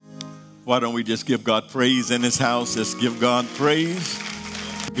Why don't we just give God praise in his house? Let's give God praise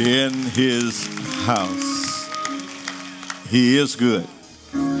in his house. He is good.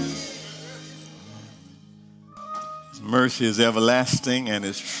 His mercy is everlasting and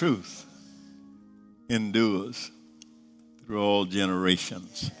his truth endures through all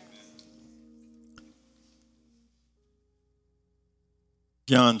generations.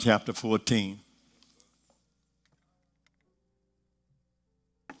 John chapter 14.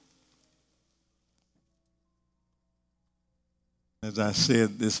 As I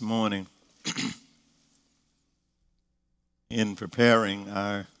said this morning, in preparing,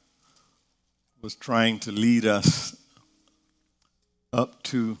 I was trying to lead us up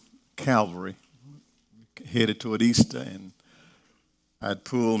to Calvary, headed toward Easter, and I'd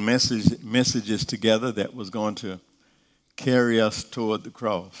pulled messages together that was going to carry us toward the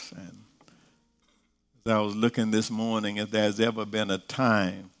cross. And as I was looking this morning, if there's ever been a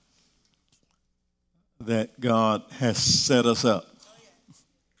time that God has set us up,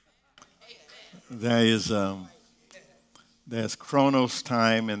 there's Chronos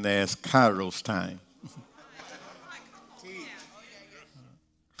time and there's Kairos time.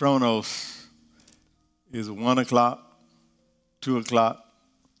 Chronos is 1 o'clock, 2 o'clock,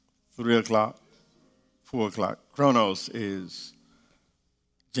 3 o'clock, 4 o'clock. Chronos is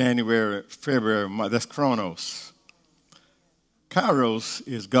January, February, March. That's Chronos. Kairos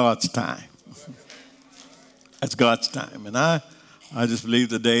is God's time. That's God's time. And I just believe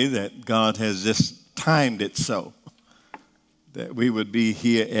today that God has just timed it so that we would be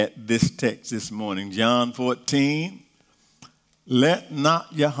here at this text this morning. John 14, let not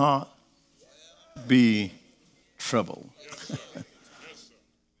your heart be troubled.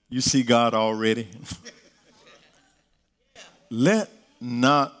 You see God already? Let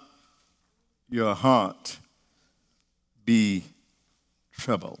not your heart be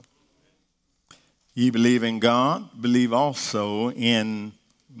troubled. Ye believe in God, believe also in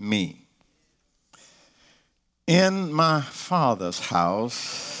me. In my Father's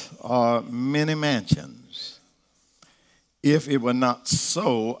house are many mansions. If it were not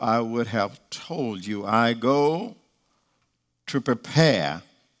so, I would have told you, I go to prepare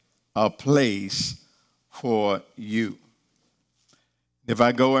a place for you. If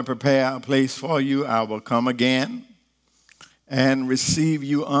I go and prepare a place for you, I will come again and receive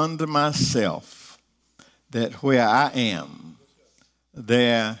you unto myself, that where I am,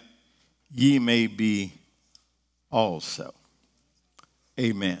 there ye may be also.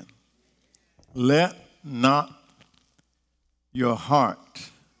 Amen. Let not your heart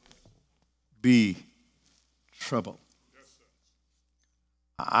be troubled.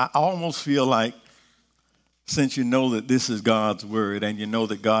 I almost feel like, since you know that this is God's word and you know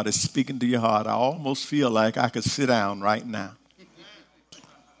that God is speaking to your heart, I almost feel like I could sit down right now.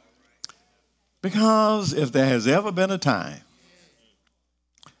 Because if there has ever been a time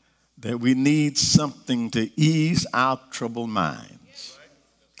that we need something to ease our troubled minds,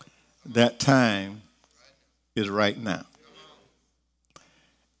 that time is right now.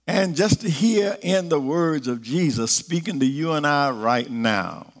 And just to hear in the words of Jesus speaking to you and I right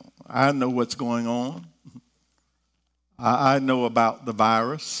now, I know what's going on. I know about the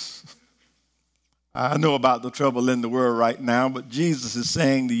virus. I know about the trouble in the world right now, but Jesus is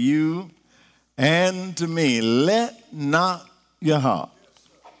saying to you and to me, let not your heart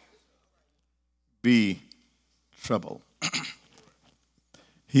be troubled.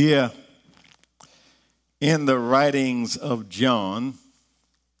 Here in the writings of John,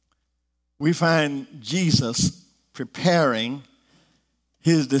 we find Jesus preparing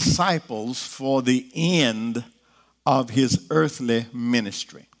his disciples for the end of his earthly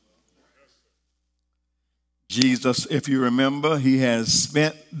ministry. Jesus, if you remember, he has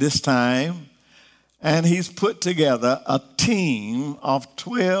spent this time and he's put together a team of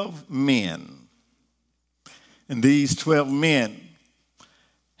 12 men. And these 12 men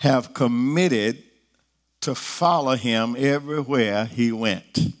have committed to follow him everywhere he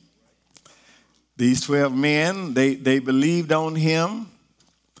went. These 12 men, they believed on him.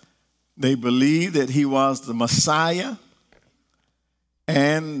 They believed that he was the Messiah.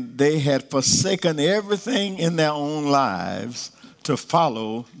 And they had forsaken everything in their own lives to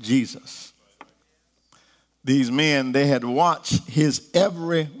follow Jesus. These men, they had watched his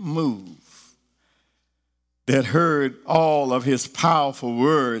every move. They had heard all of his powerful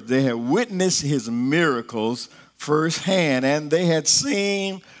words. They had witnessed his miracles firsthand, and they had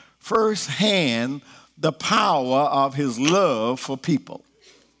seen firsthand the power of his love for people.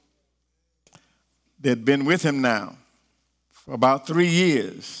 They'd been with him now for about 3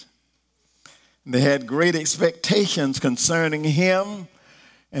 years. They had great expectations concerning him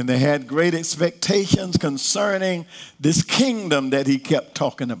And they had great expectations concerning this kingdom that he kept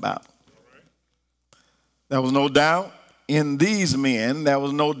talking about. There was no doubt in these men, there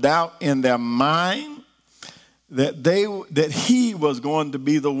was no doubt in their mind that he was going to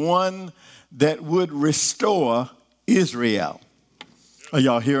be the one that would restore Israel. Are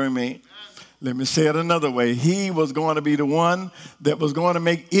y'all hearing me? Let me say it another way. He was going to be the one that was going to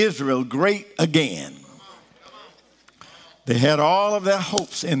make Israel great again. They had all of their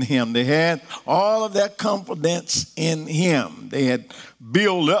hopes in him. They had all of their confidence in him. They had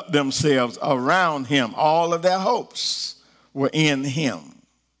built up themselves around him. All of their hopes were in him.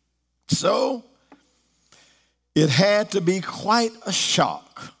 So it had to be quite a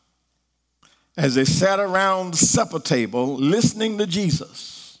shock as they sat around the supper table listening to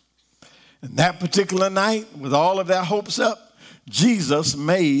Jesus. And that particular night, with all of their hopes up, Jesus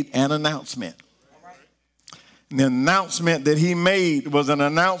made an announcement. And the announcement that he made was an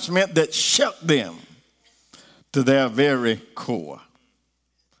announcement that shook them to their very core.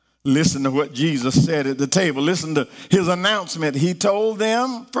 Listen to what Jesus said at the table. Listen to his announcement. He told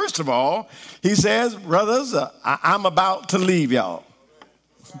them, first of all, he says, brothers, I'm about to leave y'all.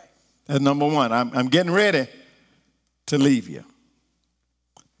 That's number one. I'm getting ready to leave you.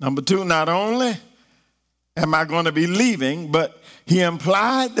 Number two, not only am I going to be leaving, but he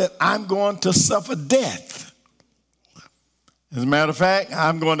implied that I'm going to suffer death. As a matter of fact,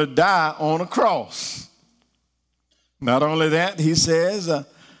 I'm going to die on a cross. Not only that, he says,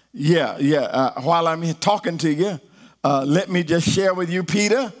 while I'm here talking to you, let me just share with you,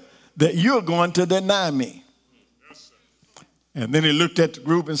 Peter, that you're going to deny me. Yes, and then he looked at the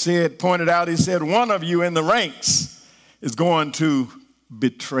group and pointed out, he said, one of you in the ranks is going to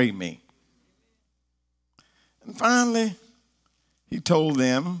betray me. And finally, he told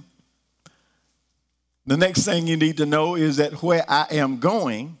them, the next thing you need to know is that where I am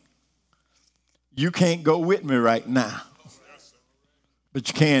going, you can't go with me right now, but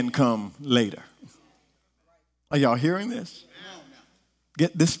you can come later. Are y'all hearing this?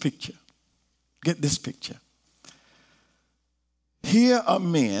 Get this picture. Get this picture. Here are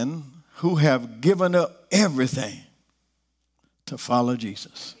men who have given up everything to follow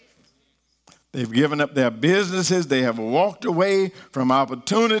Jesus. They've given up their businesses. They have walked away from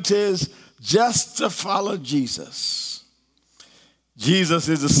opportunities just to follow Jesus. Jesus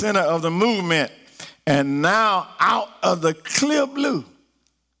is the center of the movement. And now, out of the clear blue,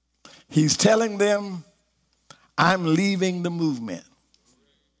 he's telling them, I'm leaving the movement.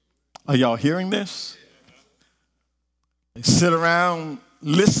 Are y'all hearing this? They sit around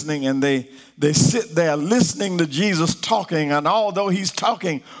listening, and they sit there listening to Jesus talking. And although he's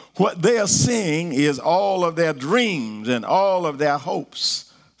talking, what they are seeing is all of their dreams and all of their hopes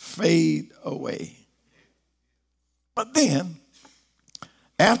fade away. But then,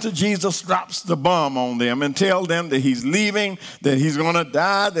 after Jesus drops the bomb on them and tells them that he's leaving, that he's going to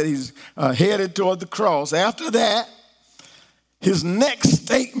die, that he's headed toward the cross, after that, his next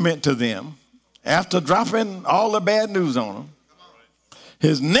statement to them, after dropping all the bad news on them,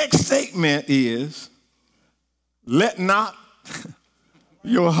 his next statement is, let not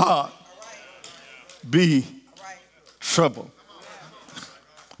your heart be troubled.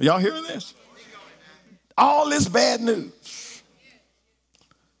 Y'all hearing this? All this bad news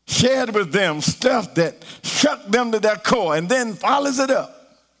shared with them stuff that shook them to their core, and then follows it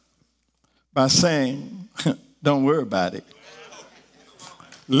up by saying, don't worry about it.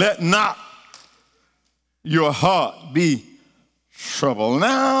 Let not your heart be troubled.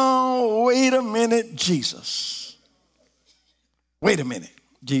 Now, wait a minute, Jesus. Wait a minute,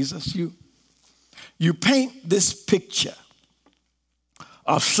 Jesus. You paint this picture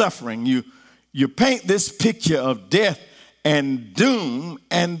of suffering. You paint this picture of death and doom,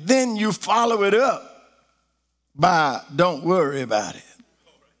 and then you follow it up by don't worry about it.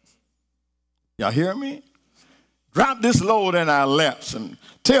 Y'all hear me? Drop this load in our laps and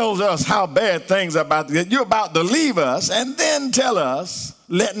tells us how bad things are about to get. You're about to leave us, and then tell us,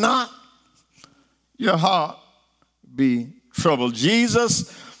 let not your heart be troubled.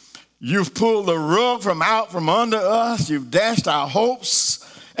 Jesus, you've pulled the rug from under us. You've dashed our hopes,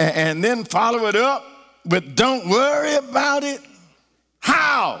 and then follow it up with don't worry about it.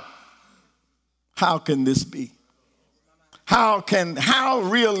 How? How can this be? How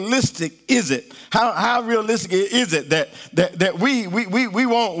realistic is it? How realistic is it that we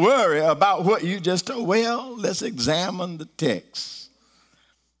won't worry about what you just told? Well, let's examine the text.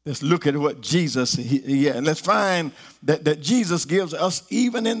 Let's look at what Jesus, and let's find that Jesus gives us,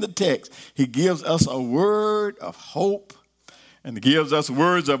 even in the text, he gives us a word of hope and gives us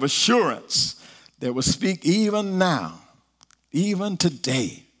words of assurance that will speak even now even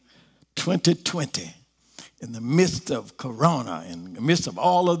today, 2020, in the midst of corona, in the midst of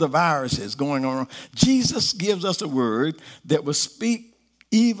all of the viruses going on, Jesus gives us a word that will speak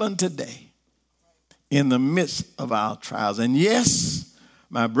even today in the midst of our trials. And yes,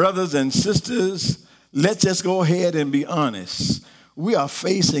 my brothers and sisters, let's just go ahead and be honest. We are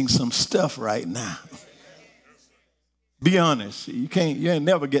facing some stuff right now. Be honest. You ain't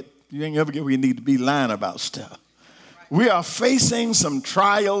never get where you need to be lying about stuff. We are facing some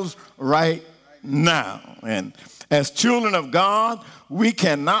trials right now. And as children of God, we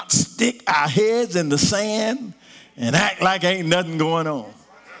cannot stick our heads in the sand and act like ain't nothing going on.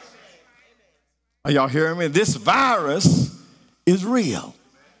 Are y'all hearing me? This virus is real.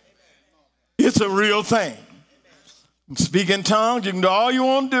 It's a real thing. Speak in tongues, you can do all you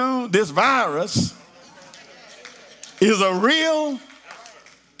want to do. This virus is a real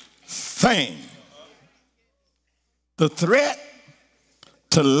thing. The threat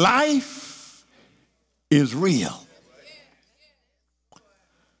to life is real.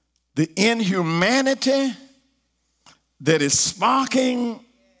 The inhumanity that is sparking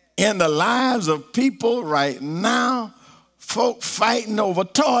in the lives of people right now, folk fighting over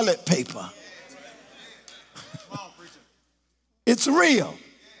toilet paper. It's real.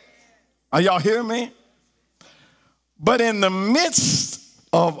 Are y'all hearing me? But in the midst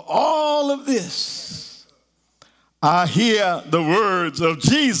of all of this, I hear the words of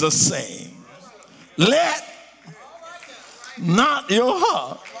Jesus saying, let not your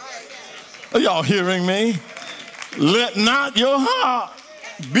heart, are y'all hearing me? Let not your heart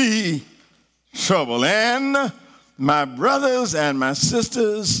be troubled. And my brothers and my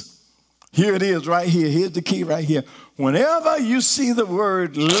sisters, here it is right here. Here's the key right here. Whenever you see the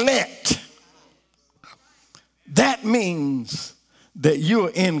word let, that means that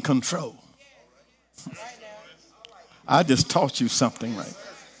you're in control. I just taught you something right.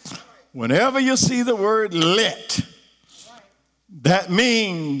 Whenever you see the word let, that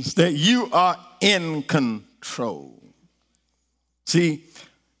means that you are in control. See,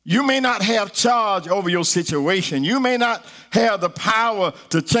 you may not have charge over your situation. You may not have the power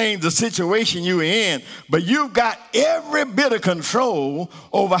to change the situation you're in, but you've got every bit of control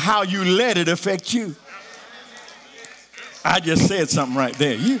over how you let it affect you. I just said something right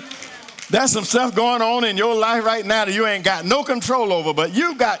there. There's some stuff going on in your life right now that you ain't got no control over, but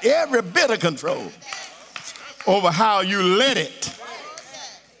you've got every bit of control over how you let it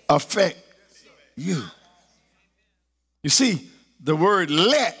affect you. You see, the word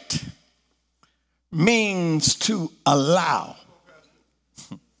let means to allow.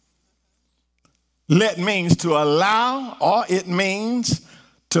 Let means to allow, or it means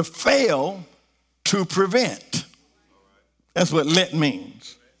to fail to prevent. That's what let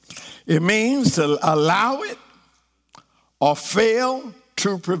means. It means to allow it or fail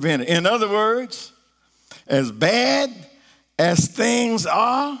to prevent it. In other words, as bad as things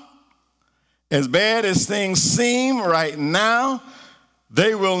are, as bad as things seem right now,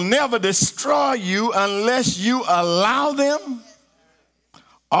 they will never destroy you unless you allow them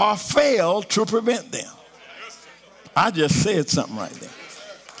or fail to prevent them. I just said something right there.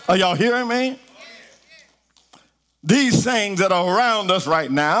 Are y'all hearing me? These things that are around us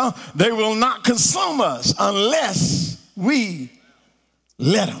right now, they will not consume us unless we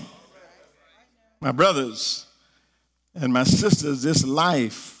let them. My brothers and my sisters, this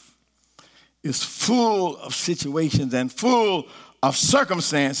life is full of situations and full of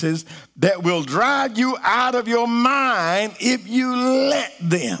circumstances that will drive you out of your mind if you let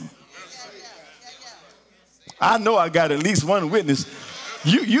them. I know I got at least one witness.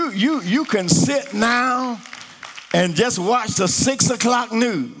 You can sit now and just watch the 6 o'clock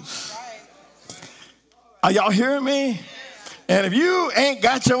news. Are y'all hearing me? And if you ain't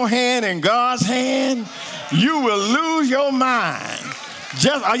got your hand in God's hand, you will lose your mind.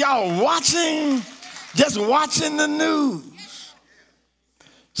 Are y'all watching? Just watching the news.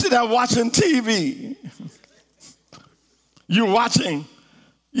 See that watching TV. You're watching,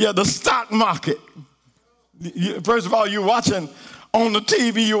 the stock market. First of all, you're watching on the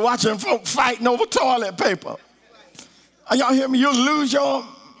TV, you're watching folk fighting over toilet paper. Are y'all hear me? You'll lose your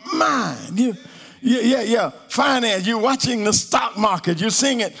mind. Finance, you're watching the stock market. You're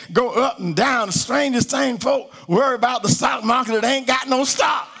seeing it go up and down. The strangest thing, folk worry about the stock market that ain't got no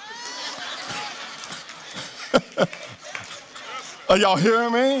stock. Are y'all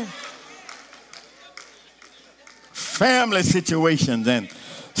hearing me? Family situations and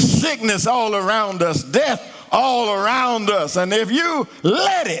sickness all around us, death all around us. And if you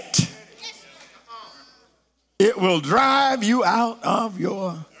let it, it will drive you out of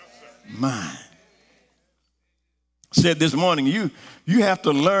your mind. said this morning, you have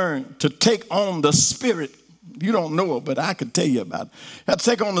to learn to take on the spirit. You don't know it, but I could tell you about it. You have to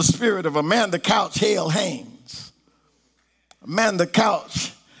take on the spirit of Amanda Couch Hale Haynes. Amanda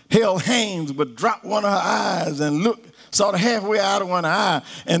Couch Hale Haynes would drop one of her eyes and look sort of halfway out of one eye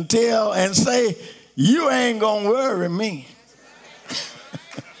and tell and say, you ain't gonna worry me.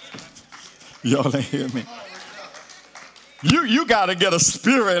 Y'all ain't hear me. You got to get a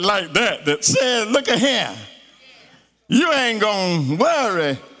spirit like that says, look at here. You ain't gonna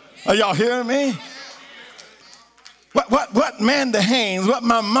worry. Are y'all hearing me? What Amanda Haynes, what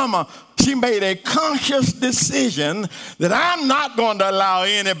my mama, she made a conscious decision that I'm not going to allow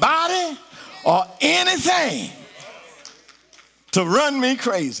anybody or anything to run me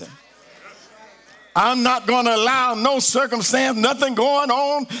crazy. I'm not going to allow no circumstance, nothing going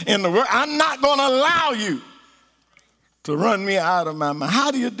on in the world. I'm not going to allow you to run me out of my mind.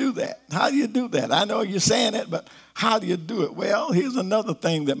 How do you do that? How do you do that? I know you're saying it, but how do you do it? Well, here's another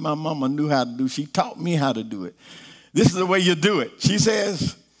thing that my mama knew how to do. She taught me how to do it. This is the way you do it. She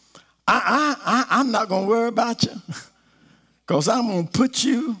says, I'm not going to worry about you because I'm going to put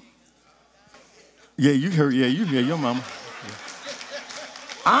you. Yeah, you hear your mama.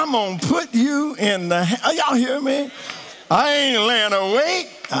 I'm going to put you in the, y'all hear me? I ain't laying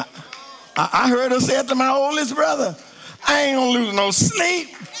awake. I heard her say it to my oldest brother. I ain't going to lose no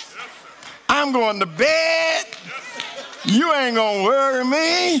sleep. I'm going to bed. You ain't going to worry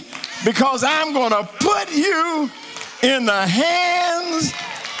me because I'm going to put you in the hands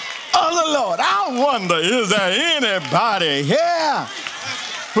of the Lord. I wonder, is there anybody here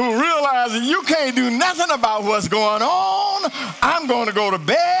who realizes you can't do nothing about what's going on? I'm going to go to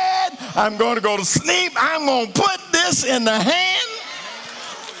bed. I'm going to go to sleep. I'm going to put this in the hand.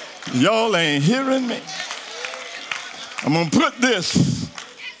 Y'all ain't hearing me. I'm going to put this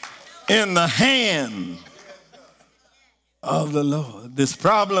in the hand of the Lord. This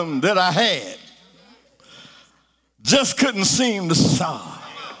problem that I had just couldn't seem to solve.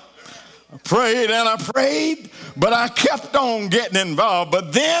 I prayed and I prayed, but I kept on getting involved.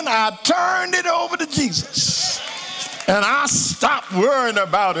 But then I turned it over to Jesus. And I stopped worrying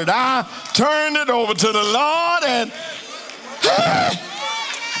about it. I turned it over to the Lord and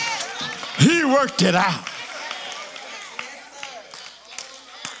He worked it out.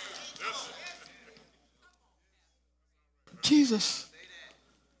 Jesus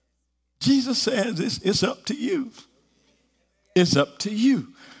says it's up to you. It's up to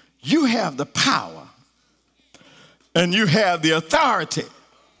you. You have the power and you have the authority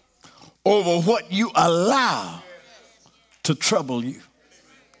over what you allow to trouble you.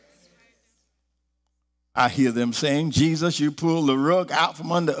 I hear them saying, Jesus, you pull the rug out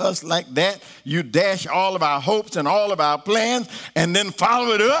from under us like that. You dash all of our hopes and all of our plans and then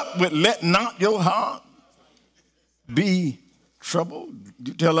follow it up with let not your heart be troubled.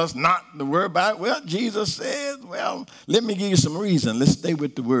 You tell us not to worry about it. Well, Jesus said, well, let me give you some reason. Let's stay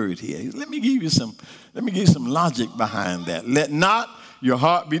with the word here. Let me give you some logic behind that. Let not your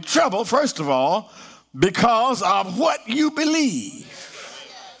heart be troubled, first of all, because of what you believe.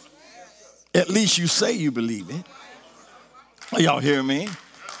 At least you say you believe it. Y'all hear me?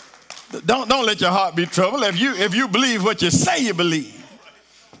 Don't let your heart be troubled if you believe what you say you believe.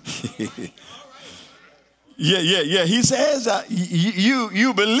 Yeah. He says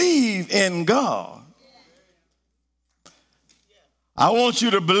you believe in God. I want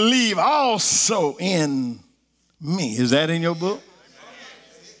you to believe also in me. Is that in your book?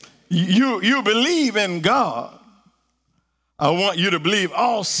 You believe in God. I want you to believe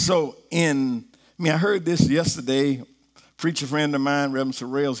also in me. I heard this yesterday. Preacher friend of mine, Reverend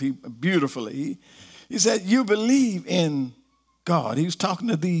Sorrells, he said, you believe in God. He was talking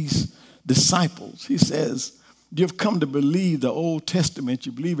to these disciples. He says, you've come to believe the Old Testament.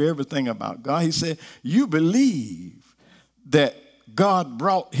 You believe everything about God. He said, you believe that God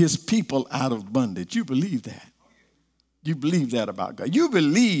brought his people out of bondage. You believe that. You believe that about God. You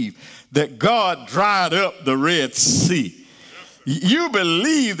believe that God dried up the Red Sea. You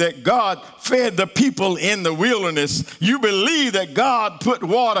believe that God fed the people in the wilderness. You believe that God put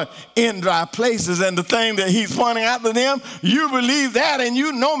water in dry places, and the thing that he's pointing out to them, you believe that, and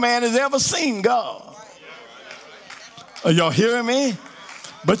you no man has ever seen God. Are y'all hearing me?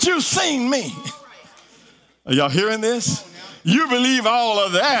 But you've seen me. Are y'all hearing this? You believe all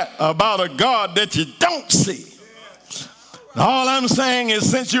of that about a God that you don't see. All I'm saying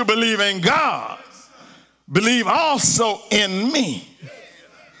is, since you believe in God, believe also in me,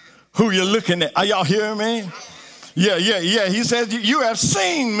 who you're looking at. Are y'all hearing me? Yeah. He says, you have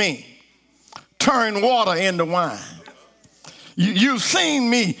seen me turn water into wine. You've seen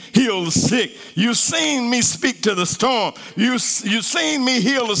me heal the sick. You've seen me speak to the storm. You've seen me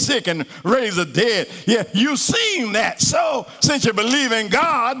heal the sick and raise the dead. Yeah, you've seen that. So since you believe in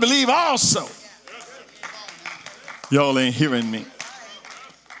God, believe also. Y'all ain't hearing me.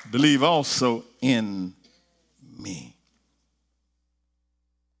 Believe also in me.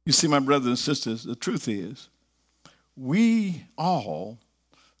 You see, my brothers and sisters, the truth is, we all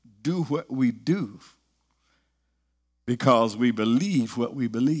do what we do because we believe what we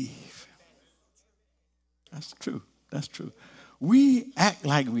believe. That's true. That's true. We act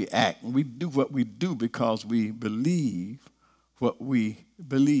like we act, and we do what we do because we believe what we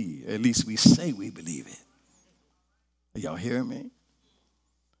believe. At least we say we believe it. Are y'all hearing me?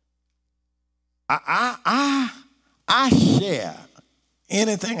 I share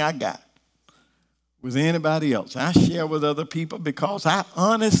anything I got with anybody else. I share with other people because I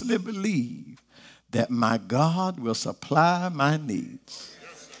honestly believe that my God will supply my needs.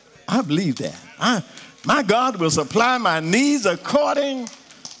 I believe that. My God will supply my needs according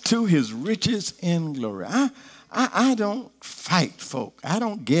to his riches in glory. I don't fight folk. I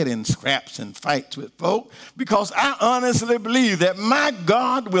don't get in scraps and fights with folk because I honestly believe that my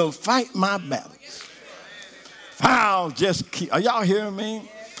God will fight my battles. I'll just keep, are y'all hearing me?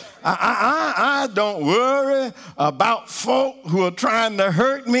 I don't worry about folk who are trying to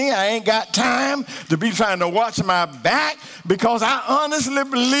hurt me. I ain't got time to be trying to watch my back because I honestly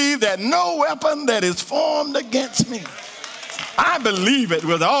believe that no weapon that is formed against me, I believe it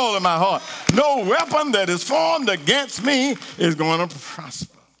with all of my heart. No weapon that is formed against me is going to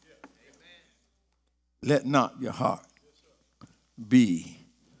prosper. Let not your heart be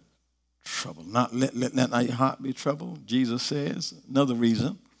troubled. Let not your heart be troubled. Jesus says, another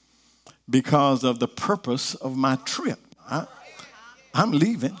reason, because of the purpose of my trip. I'm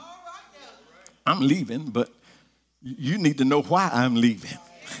leaving. I'm leaving, but you need to know why I'm leaving.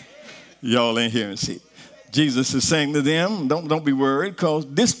 Y'all ain't hearing, see. Jesus is saying to them, don't be worried because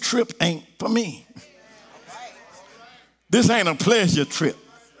this trip ain't for me. This ain't a pleasure trip.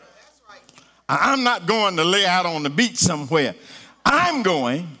 I'm not going to lay out on the beach somewhere. I'm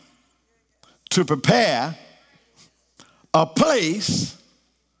going to prepare a place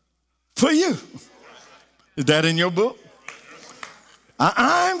for you. Is that in your book?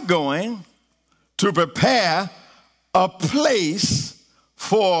 I'm going to prepare a place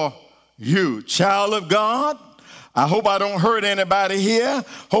for you. Child of God, I hope I don't hurt anybody here.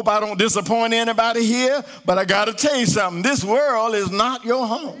 Hope I don't disappoint anybody here. But I got to tell you something. This world is not your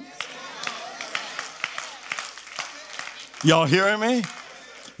home. Y'all hearing me?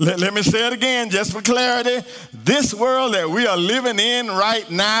 Let me say it again just for clarity. This world that we are living in right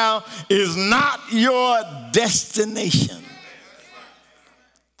now is not your destination.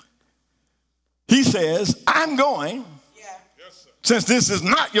 He says, I'm going, since this is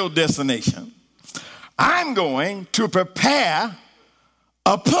not your destination, I'm going to prepare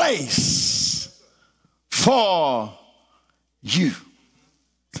a place for you.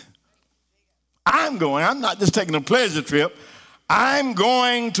 I'm not just taking a pleasure trip. I'm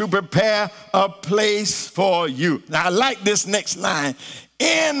going to prepare a place for you. Now, I like this next line.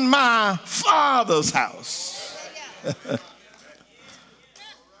 In my Father's house.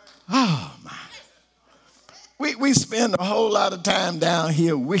 Oh, my. We spend a whole lot of time down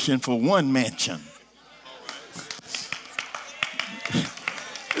here wishing for one mansion.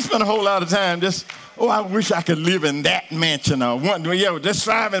 We spend a whole lot of time just, I wish I could live in that mansion or one. Yeah, just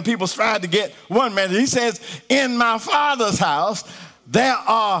striving. People strive to get one mansion. He says, in my Father's house, there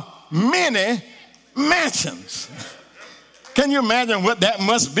are many mansions. Can you imagine what that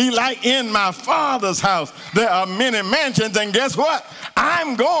must be like? In my Father's house, there are many mansions. And guess what?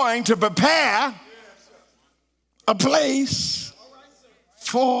 I'm going to prepare a place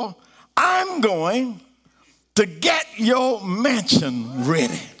for, I'm going to get your mansion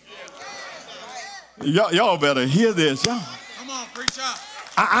ready. Y'all better hear this. Y'all. Come on, preacher.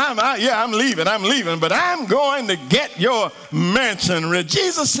 I'm leaving, but I'm going to get your mansion ready.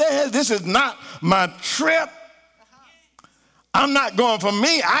 Jesus says, this is not my trip. I'm not going for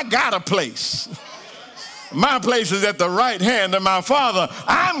me. I got a place. My place is at the right hand of my Father.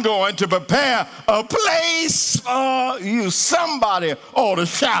 I'm going to prepare a place for you. Somebody ought to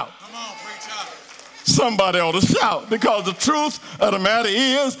shout. Come on, preacher. Somebody ought to shout, because the truth of the matter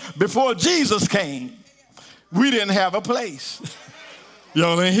is, before Jesus came, we didn't have a place.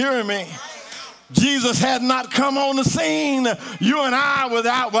 Y'all ain't hearing me? Jesus had not come on the scene, you and I,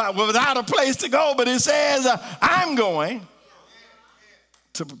 without a place to go. But it says, I'm going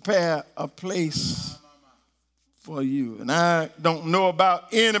to prepare a place for you. And I don't know about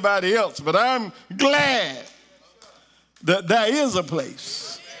anybody else, but I'm glad that there is a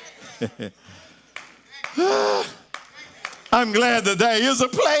place. I'm glad that there is a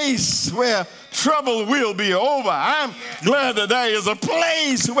place where trouble will be over. I'm glad that there is a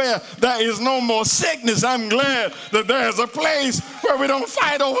place where there is no more sickness. I'm glad that there's a place where we don't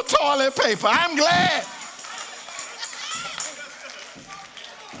fight over toilet paper. I'm glad.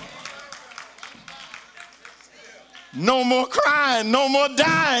 No more crying, no more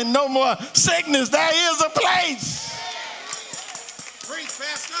dying, no more sickness. There is a place. Preach,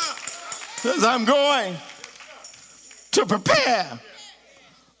 Pastor. Says I'm going to prepare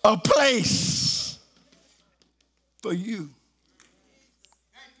a place for you.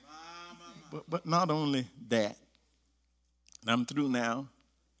 But not only that, and I'm through now.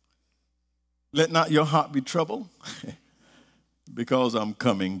 Let not your heart be troubled, because I'm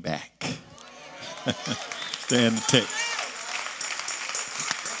coming back. Stand the text.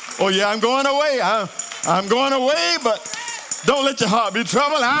 Oh yeah, I'm going away. I'm going away, but don't let your heart be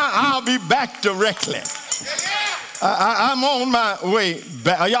troubled. I'll be back directly. I'm on my way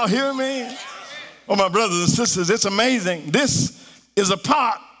back. Are y'all hearing me? Oh, my brothers and sisters, it's amazing. This is a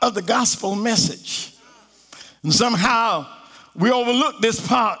part of the gospel message. And somehow we overlook this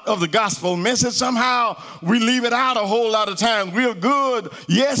part of the gospel message. Somehow we leave it out a whole lot of times. We're good.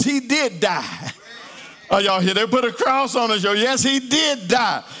 Yes, he did die. Are y'all here? They put a cross on his shoulder. Yes, he did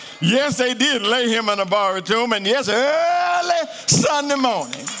die. Yes, they did lay him in a borrowed tomb. And yes, early Sunday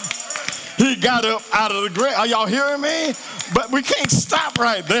morning, he got up out of the grave. Are y'all hearing me? But we can't stop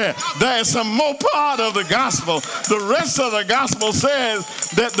right there. There's some more part of the gospel. The rest of the gospel says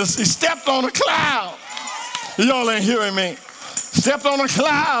that he stepped on a cloud. Y'all ain't hearing me. Stepped on a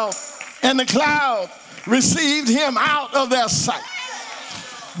cloud, and the cloud received him out of their sight.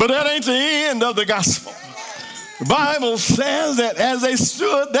 But that ain't the end of the gospel. The Bible says that as they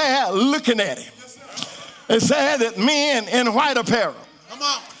stood there looking at him, it said that men in white apparel,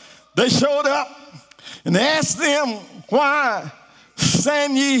 they showed up and they asked them, why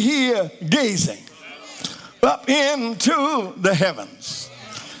stand ye here gazing up into the heavens?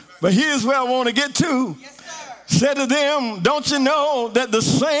 But here's where I want to get to. Said to them, don't you know that the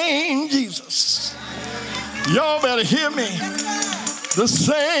same Jesus, y'all better hear me, the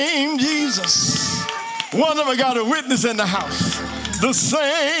same Jesus, one of them got a witness in the house, the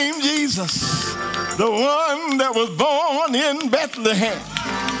same Jesus, the one that was born in Bethlehem,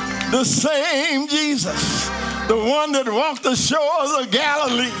 the same Jesus, the one that walked the shores of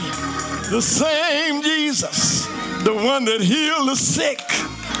Galilee, the same Jesus, the one that healed the sick,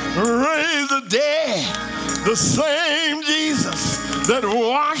 raised the dead, the same Jesus that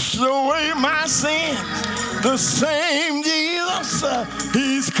washed away my sins, the same Jesus,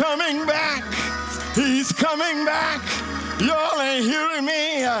 he's coming back. He's coming back. Y'all ain't hearing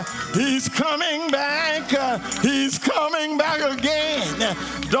me. He's coming back. He's coming back again.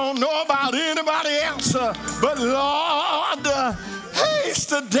 Don't know about anybody else, but Lord, haste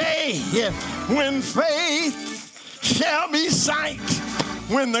the day when faith shall be sight,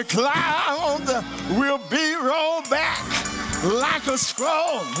 when the cloud will be rolled back like a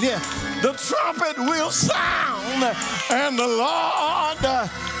scroll. The trumpet will sound, and the Lord,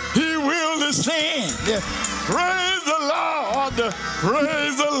 he will descend. Praise the Lord,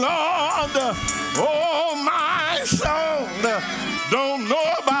 praise the Lord, oh my soul. Don't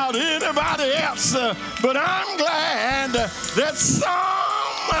know about anybody else, but I'm glad that some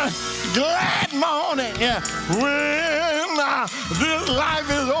glad morning when this life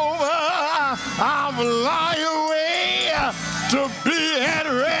is over, I'll fly away to be at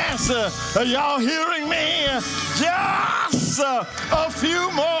rest. Are y'all hearing me? Just a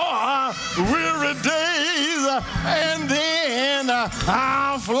few more weary days, and then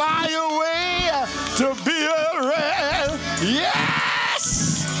I'll fly away to be at rest.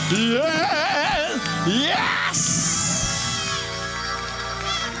 Yes, yes, yes.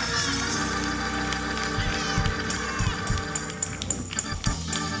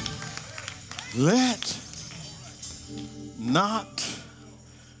 Let not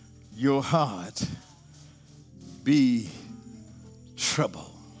your heart be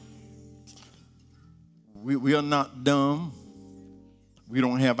troubled. We are not dumb. We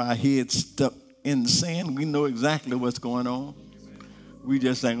don't have our heads stuck in the sand. We know exactly what's going on. We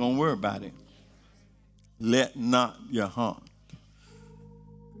just ain't going to worry about it. Let not your heart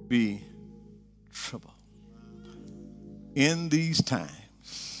be troubled. In these times,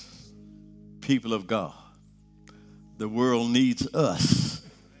 people of God, the world needs us.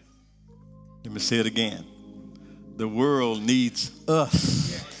 Let me say it again. The world needs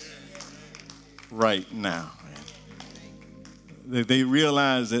us right now. They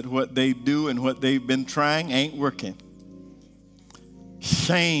realize that what they do and what they've been trying ain't working.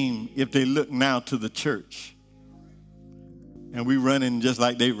 Shame if they look now to the church and we running just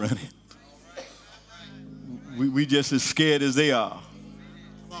like they running. We just as scared as they are.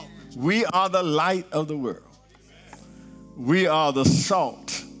 We are the light of the world. We are the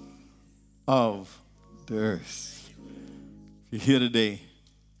salt of the earth. If you're here today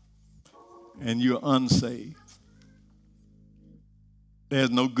and you're unsaved, there's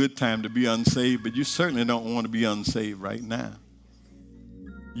no good time to be unsaved, but you certainly don't want to be unsaved right now.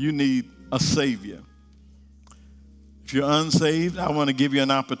 You need a Savior. If you're unsaved, I want to give you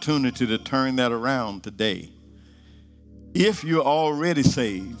an opportunity to turn that around today. If you're already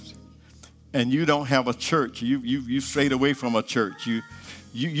saved and you don't have a church, you strayed away from a church,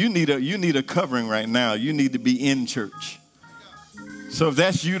 you need a covering right now. You need to be in church. So if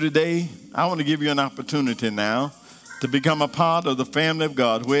that's you today, I want to give you an opportunity now to become a part of the family of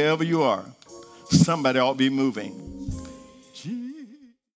God. Wherever you are, somebody ought to be moving.